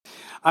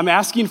I'm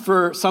asking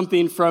for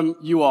something from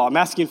you all. I'm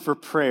asking for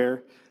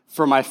prayer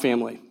for my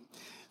family.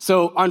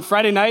 So on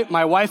Friday night,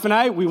 my wife and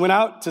I, we went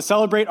out to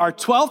celebrate our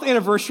 12th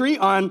anniversary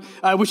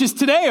which is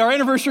today. Our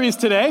anniversary is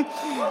today,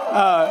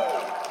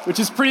 which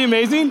is pretty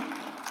amazing.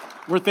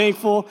 We're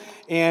thankful.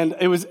 And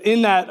it was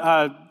in that,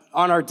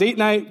 on our date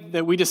night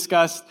that we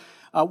discussed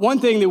one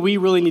thing that we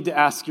really need to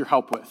ask your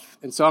help with.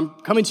 And so I'm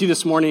coming to you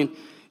this morning.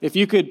 If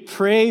you could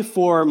pray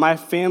for my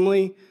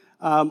family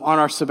on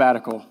our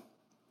sabbatical.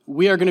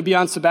 We are going to be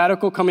on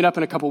sabbatical coming up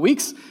in a couple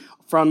weeks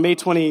from May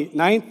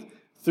 29th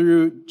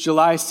through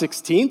July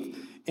 16th.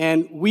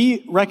 And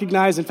we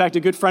recognize, in fact, a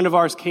good friend of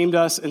ours came to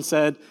us and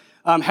said,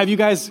 have you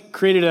guys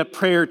created a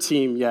prayer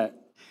team yet?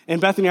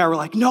 And Bethany and I were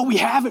like, no, we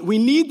haven't. We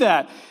need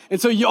that.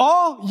 And so you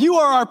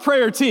are our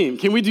prayer team.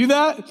 Can we do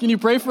that? Can you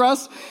pray for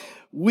us?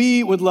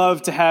 We would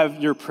love to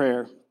have your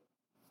prayer.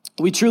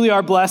 We truly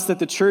are blessed that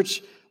the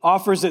church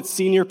offers its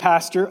senior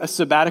pastor a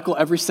sabbatical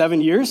every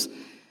 7 years.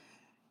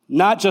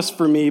 Not just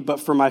for me,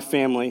 but for my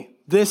family.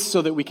 This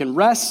so that we can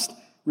rest,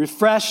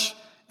 refresh,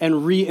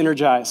 and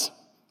re-energize.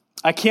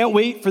 I can't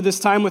wait for this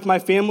time with my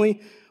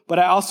family, but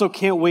I also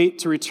can't wait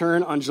to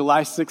return on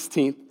July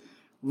 16th,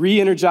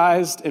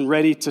 re-energized and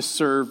ready to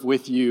serve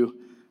with you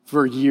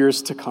for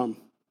years to come.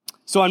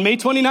 So on May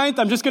 29th,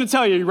 I'm just going to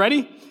tell you,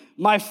 ready?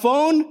 My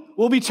phone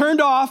will be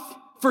turned off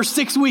for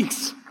 6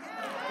 weeks.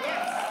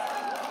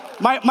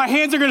 My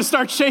hands are going to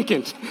start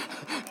shaking,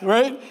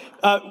 right?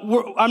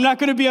 I'm not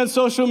going to be on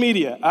social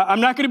media.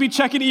 I'm not going to be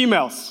checking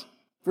emails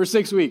for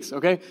 6 weeks,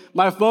 okay?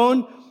 My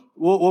phone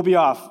will be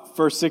off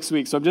for 6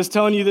 weeks. So I'm just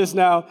telling you this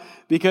now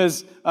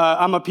because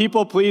I'm a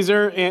people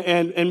pleaser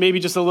and maybe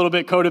just a little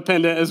bit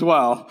codependent as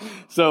well.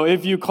 So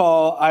if you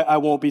call, I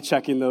won't be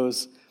checking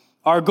those.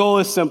 Our goal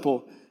is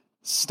simple.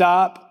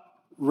 Stop,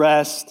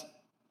 rest,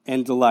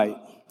 and delight.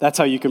 That's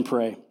how you can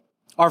pray.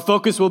 Our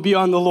focus will be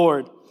on the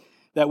Lord,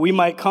 that we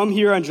might come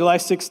here on July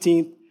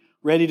 16th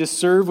ready to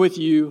serve with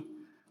you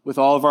with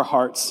all of our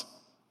hearts.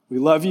 We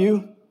love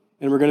you,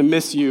 and we're going to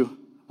miss you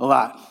a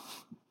lot.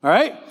 All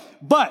right?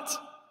 But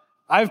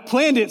I've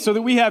planned it so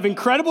that we have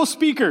incredible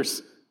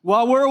speakers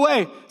while we're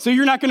away, so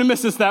you're not going to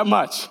miss us that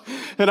much.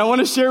 And I want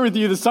to share with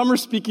you the summer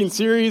speaking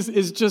series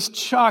is just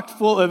chock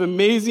full of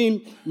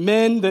amazing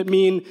men that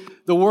mean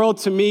the world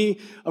to me.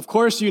 Of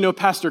course, you know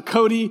Pastor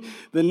Cody.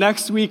 The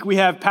next week, we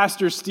have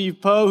Pastor Steve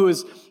Poe, who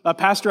is a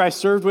pastor I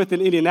served with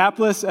in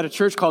Indianapolis at a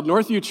church called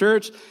Northview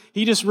Church.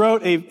 He just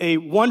wrote a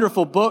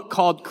wonderful book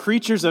called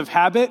Creatures of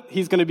Habit.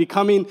 He's going to be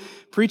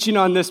preaching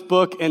on this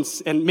book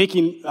and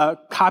making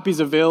copies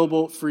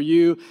available for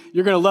you.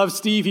 You're going to love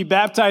Steve. He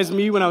baptized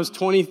me when I was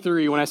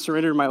 23, when I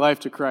surrendered my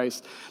life to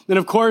Christ. Then,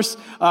 of course,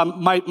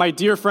 my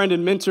dear friend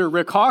and mentor,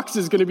 Rick Hawks,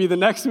 is going to be the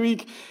next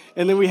week.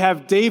 And then we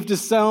have Dave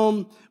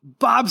DeSelm,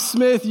 Bob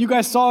Smith. You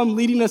guys saw him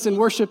leading us in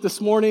worship this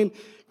morning.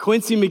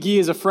 Quincy McGee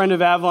is a friend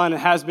of Avalon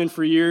and has been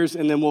for years.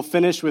 And then we'll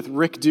finish with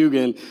Rick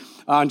Dugan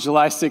on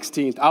July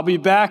 16th. I'll be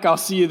back. I'll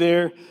see you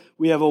there.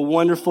 We have a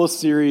wonderful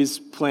series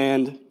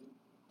planned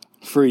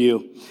for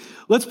you.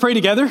 Let's pray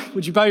together.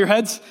 Would you bow your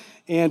heads?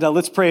 And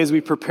let's pray as we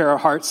prepare our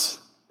hearts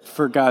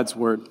for God's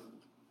word.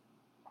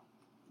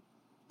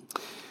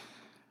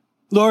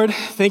 Lord,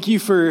 thank you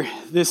for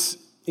this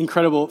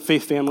incredible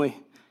faith family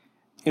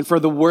and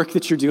for the work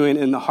that you're doing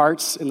in the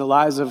hearts and the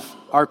lives of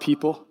our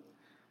people.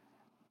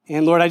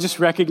 And Lord, I just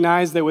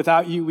recognize that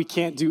without you, we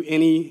can't do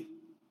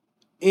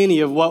any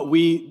of what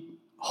we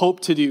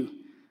hope to do,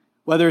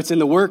 whether it's in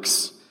the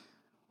works,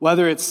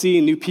 whether it's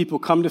seeing new people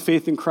come to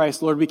faith in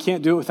Christ. Lord, we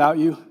can't do it without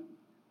you.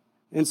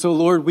 And so,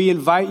 Lord, we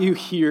invite you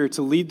here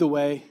to lead the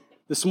way.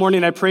 This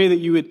morning, I pray that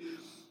you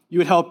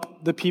would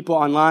help the people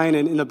online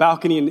and in the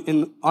balcony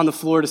and on the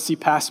floor to see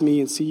past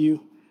me and see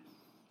you.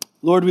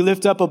 Lord, we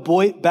lift up a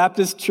Boyd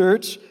Baptist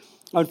Church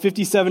on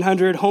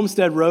 5700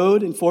 Homestead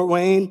Road in Fort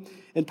Wayne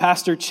and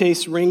Pastor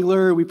Chase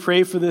Ringler. We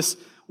pray for this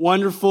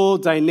wonderful,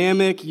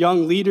 dynamic,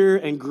 young leader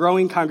and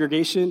growing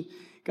congregation.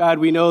 God,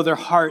 we know their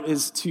heart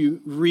is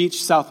to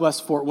reach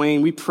Southwest Fort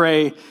Wayne. We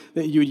pray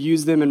that you would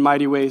use them in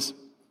mighty ways.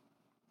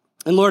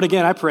 And Lord,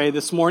 again, I pray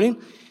this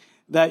morning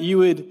that you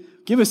would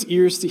give us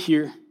ears to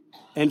hear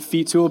and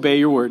feet to obey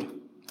your word.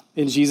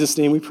 In Jesus'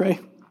 name we pray.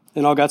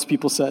 And all God's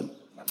people said,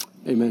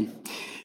 amen.